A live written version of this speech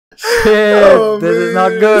Shit, this is not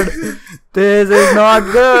good. This is not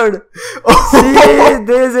good. See,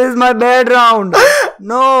 this is my bad round.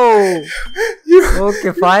 No.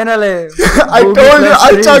 Okay, finally. I told you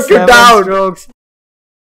I'll chuck you down. Strokes.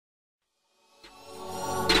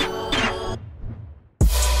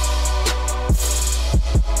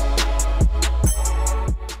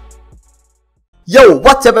 Yo,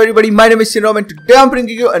 what's up everybody, my name is Sinrom and today I'm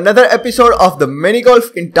bringing you another episode of the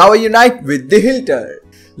MiniGolf in Tower Unite with DHILTER.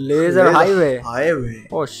 Laser highway.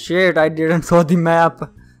 Oh shit, I didn't saw the map.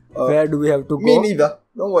 Where do we have to go? Me neither,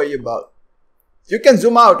 don't worry about. You can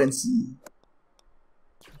zoom out and see.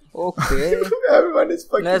 Okay. Everyone is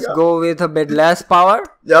fucking Let's up. go with a bit less power.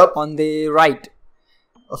 Yep. On the right.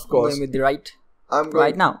 Of course. Going with the right. I'm going.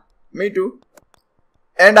 Right now. Me too.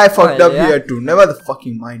 And I fucked up yeah. here too. Never the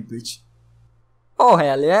fucking mind, bitch. Oh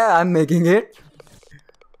hell yeah, I'm making it.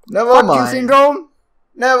 Never Fuck mind. you, Syndrome.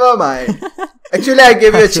 Never mind. Actually, I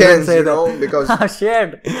gave you a chance, you know, because... Ah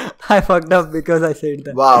shit. I fucked up because I said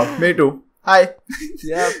that. Wow, me too. Hi.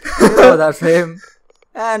 Yep. You know that's him.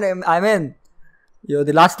 And I'm in. You're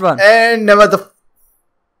the last one. And never the...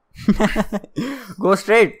 Go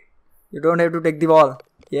straight. You don't have to take the ball.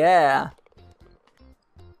 Yeah.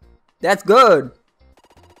 That's good.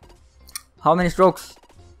 How many strokes?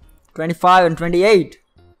 25 and 28.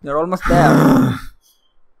 You're almost there.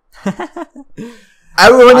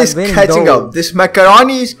 Everyone is winning, catching though. up. This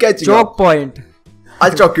macaroni is catching Choke up. point.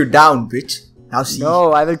 I'll choke you down, bitch. Now see.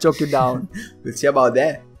 No, I will choke you down. We'll see about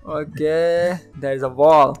that. Okay. There's a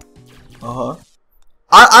wall.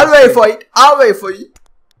 I'll wait for it. I'll wait for you.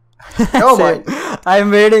 Never mind. I'm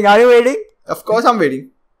waiting. Are you waiting? Of course I'm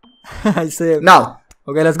waiting. I say. Now.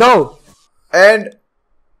 Okay, let's go. And...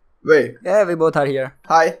 Wait. Yeah, we both are here.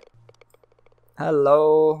 Hi.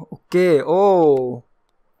 Hello. Okay. Oh.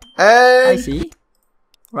 And... I see.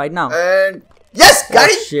 Right now. And... Yes! Got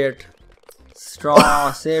it! Shit.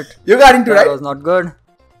 Strong. Shit. You got into That right? was not good.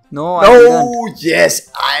 No, I No, didn't.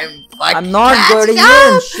 yes, I'm not getting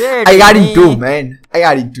in. Shit. I got in me. too, man. I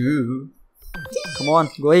got in too. Come on,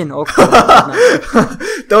 go in. Okay.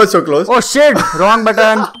 That was so close. Oh shit! Wrong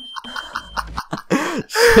button.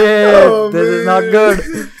 Shit. Oh, this is not man.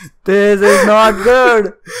 good. This is not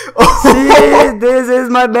good. See, this is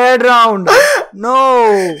my bad round.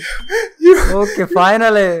 No. Okay,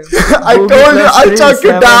 finally. I told you I'll chuck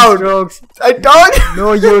you down. Strokes. I told you.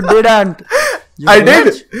 No, you didn't. I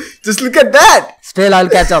did. Just look at that. Still, I'll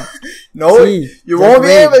catch up. No, See, you just won't be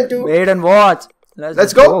wait. able to. Wait and watch.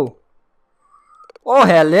 Let's go. Oh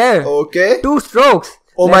hell yeah! Okay. 2 strokes.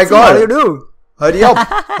 Oh Let's my see god. How you do? Hurry up.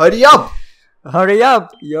 Hurry up. Hurry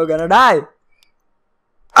up! You're gonna die.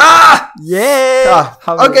 Ah. Yeah.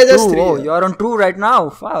 Ah, okay, that's 3. Oh, you're on 2 right now.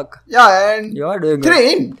 Fuck. Yeah, and You're doing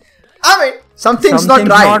 3 in. I mean, something's Something's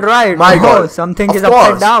not right. My god. Something Of is course.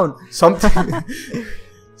 upside down.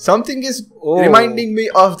 Something is Oh. reminding me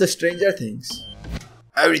of the Stranger Things.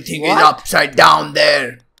 Everything is What? upside down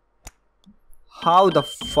there. How the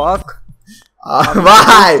fuck?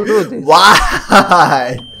 Why? to do this?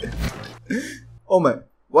 Why? Oh man,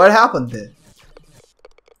 what happened there?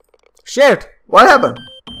 Shit! What happened?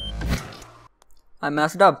 I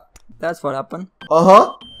messed up. That's what happened.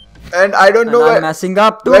 And I don't And know I'm messing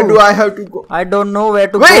up too. where do I have to go? I don't know where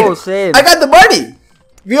to Wait, go. Save. I got the birdie.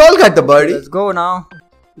 We all got the birdie. Let's go now.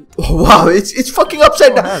 Wow, it's fucking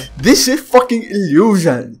upside down. hell. This is fucking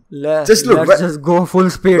illusion. Just look. Let's just go full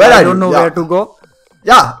speed. where I are don't you? know Yeah. where to go.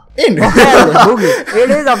 Yeah, in. Oh, hell, boogie. It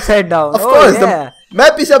is upside down. Of Oh, course, yeah. the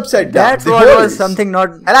map is upside down. That's The what hole was is. something not.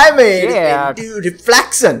 And I made Yeah. it into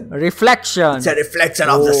reflection. Reflection. It's a reflection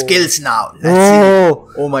of the Oh. skills now. Let's Oh.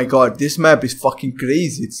 see. Oh my god, this map is fucking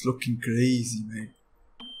crazy. It's looking crazy, man.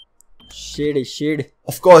 Shit.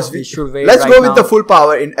 Of course, We should wait let's right go with now. the full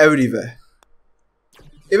power in everywhere.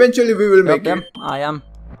 Eventually, we will make it. I am.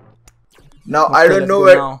 Now, Okay, I don't let's know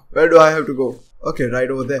go now. where do I have to go. Okay, right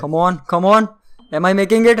over there. Come on. Am I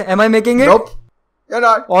making it? Nope, you're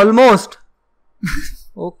not. Almost.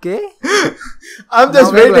 Okay. I'm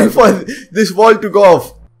just Now where do waiting I for this wall to go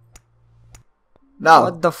off. Now,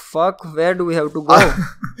 What the fuck? Where do we have to go?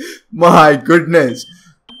 my goodness.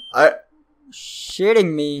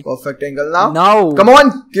 Shitting me. Perfect angle now. No. Come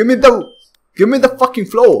on, give me the fucking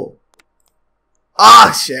flow.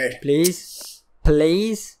 Ah, shit.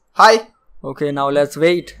 Please. Hi. Okay, now let's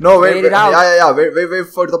wait. No, wait, it out. yeah. Wait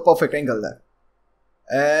for the perfect angle there.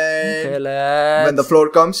 And Okay, let's. when the floor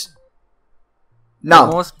comes. Now.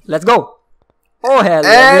 Almost. Let's go. Oh hell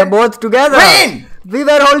yeah, we are And both together. win! We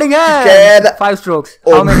were holding hands. Together. 5 strokes.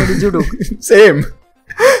 Oh. How many did you do? Same.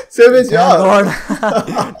 Same as yours. Oh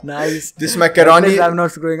god. Nice. This At macaroni. least I'm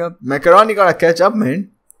not screwing up. Macaroni gotta catch up,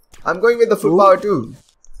 man. I'm going with the full power too.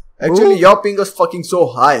 Actually, your ping was fucking so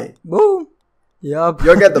high. Boom. Yup.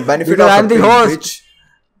 You get the benefit Because of I'm the ping, host. bitch.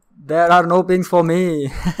 There are no pings for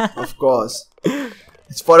me. Of course.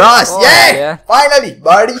 It's for us. Oh, yeah! yeah. Finally,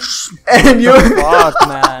 buddy. And you. Fuck,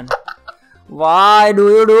 man. Why do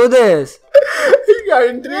you do this? He got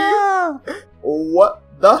in 3. Yeah. What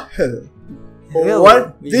the hell? Hill.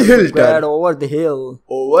 Over We the have to hill get turn. over the hill.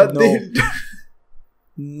 Over No. the hill turn.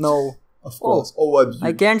 No. Of course, over the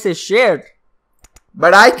I can't say shit.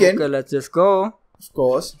 But I can. Okay, let's just go. Of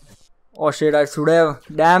course. Oh shit, I should have.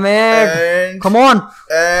 Damn it. And. Come on.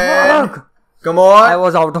 And. Fuck. Come on. I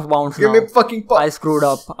was out of bounds Give now. me fucking pop. I screwed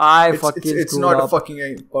up. I fucking It's screwed not up. a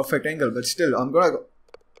fucking perfect angle, but still, I'm gonna go.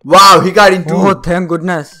 Wow, he got in 2. Oh, thank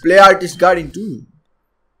goodness. Play artist got in 2.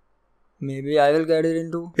 Maybe I will get it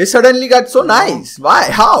into. He suddenly got so nice. Why?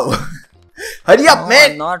 How? Hurry up, No,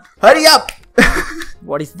 man. I'm not. Hurry up.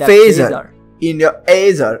 What is that? Phaser. In your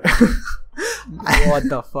Azer. What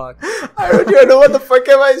the fuck? I don't even know what the fuck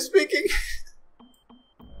am I speaking.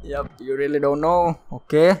 Yep, you really don't know.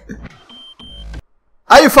 Okay.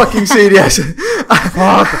 Are you fucking serious?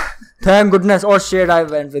 Fuck. Thank goodness. Oh shit, I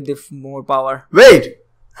went with the more power. Wait.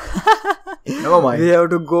 Never We mind. have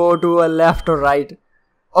to go to a left or right.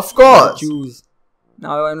 Of course. Choose.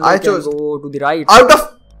 Now I I can chose. go to the right. Out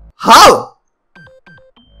of. How?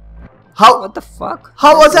 How? What the fuck?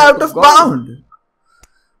 How was I Where out to of go? bound?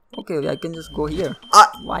 Okay, I can just go here. I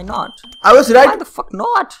Why not? was Why right. the fuck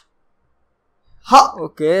not? How?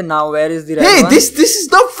 Okay, now where is the right Hey, one? this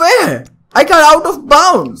is not fair. I got out of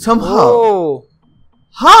bounds somehow. Oh,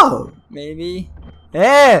 How? maybe.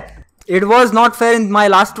 Hey, it was not fair in my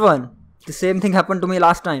last one. The same thing happened to me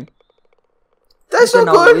last time. That's Okay, so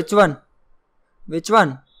now good. which one? Which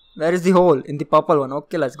one? Where is the hole? In the purple one.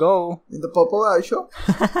 Okay, let's go. In the purple, are you sure?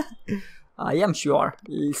 I am sure.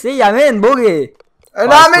 See, I'm in, Boogie. And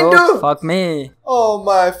Five I'm in strokes, too. Fuck me. Oh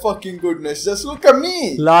my fucking goodness! Just look at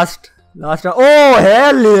me. Last one. Oh,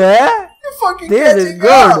 hell yeah. You fucking This is catching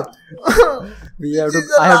good. up. We have This to. is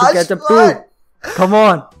the I have to last catch up one. too. Come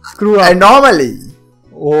on, screw up. Anomaly.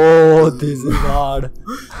 Oh, this is hard.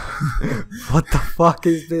 What the fuck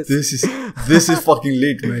is this? This is fucking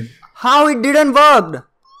lit, man. How it didn't work?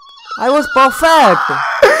 I was perfect.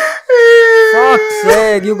 Fuck's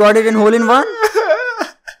sake, you got it in hole in one?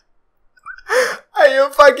 Are you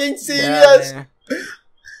fucking serious? Yeah,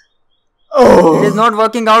 Oh it is not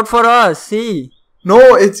working out for us. See.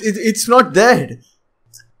 no, it's not that.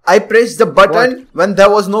 I pressed the button when there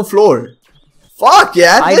was no floor. Fuck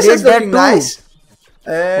yeah, I this did is that looking too. nice.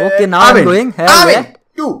 Okay, now I'm I'm in. going. Hell I'm yeah. in.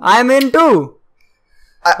 2. I'm in too.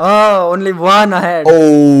 I- Oh, only one ahead.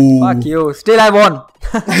 Oh. Fuck you. Still I won.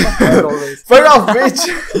 As always. But of which,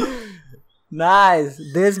 Nice.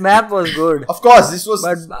 This map was good. of course, this was.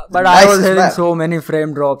 But I was nicest having map. so many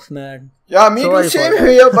frame drops, man. Yeah, me Sorry too. for Same that.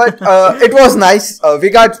 here, but it was nice. We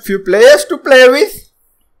got few players to play with.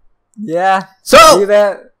 Yeah. So We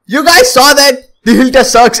were. you guys saw that the DHILTER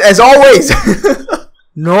sucks as always,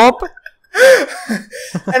 Nope.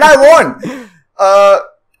 and I won.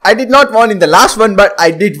 I did not won in the last one, but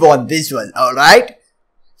I did won this one. All right.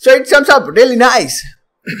 So it sums up really nice.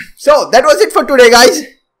 So that was it for today, guys.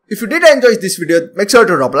 If you did enjoy this video, make sure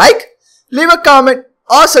to drop a like, leave a comment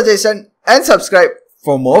or suggestion, and subscribe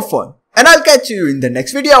for more fun. And I'll catch you in the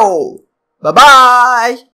next video. Bye bye.